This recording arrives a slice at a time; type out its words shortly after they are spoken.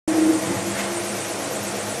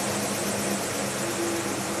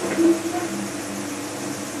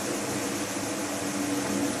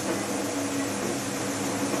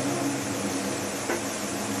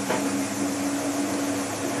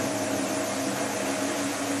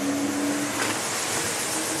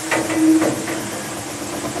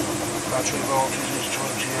Battery voltage is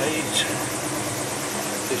 28.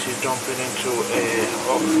 This is dumping into a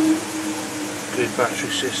off-grid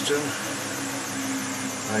battery system.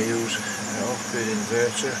 I use an off-grid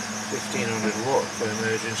inverter, 1500 watt for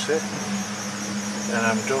emergency, and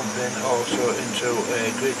I'm dumping also into a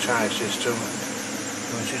grid tie system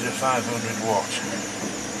which is a 500 watt.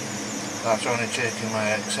 That's only taking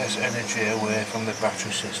my excess energy away from the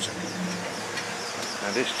battery system.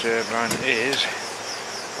 And this turbine is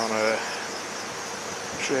on a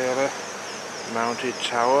trailer mounted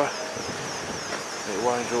tower. It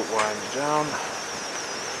winds up, winds down,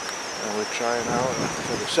 and we're trying out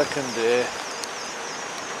for the second day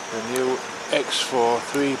the new X4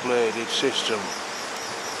 3-bladed system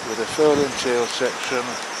with a furling tail section,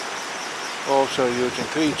 also using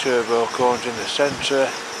 3 turbo cones in the centre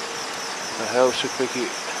that helps to pick it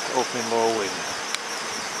up in low wind.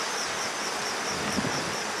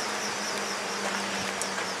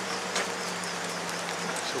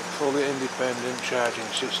 So fully independent charging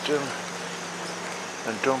system,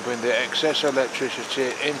 and dumping the excess electricity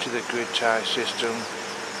into the grid tie system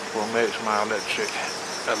will make my electric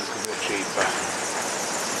a little bit cheaper.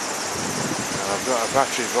 Now I've got a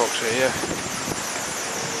battery box here,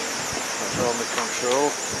 that's all my control.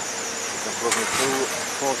 I'm plugging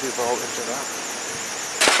 40 volt into that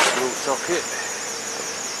blue socket,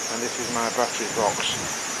 and this is my battery box.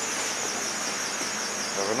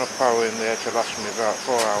 I have enough power in there to last me about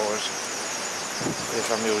 4 hours if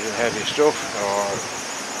I'm using heavy stuff, or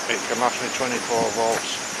it can last me 24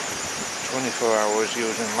 volts 24 hours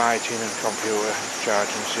using lighting and computer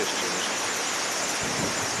charging systems.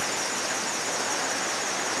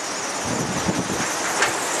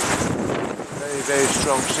 Very, very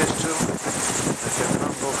strong system that can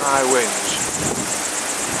handle high winds,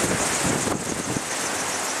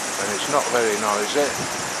 and it's not very noisy.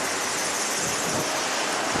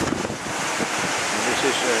 And this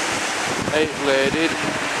is a 8-bladed,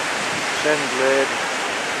 10 blade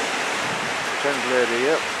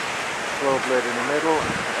here, 12 blade in the middle,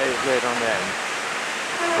 8 blade on the end.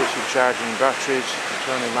 This is charging batteries. It's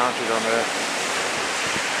only mounted on a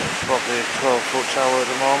probably 12-foot tower at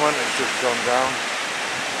the moment. It's just gone down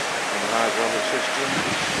and lies on the system.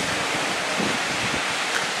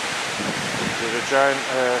 There's a giant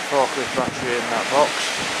forklift battery in that box,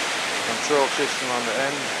 control system on the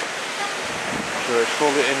end, so it's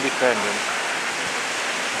fully independent.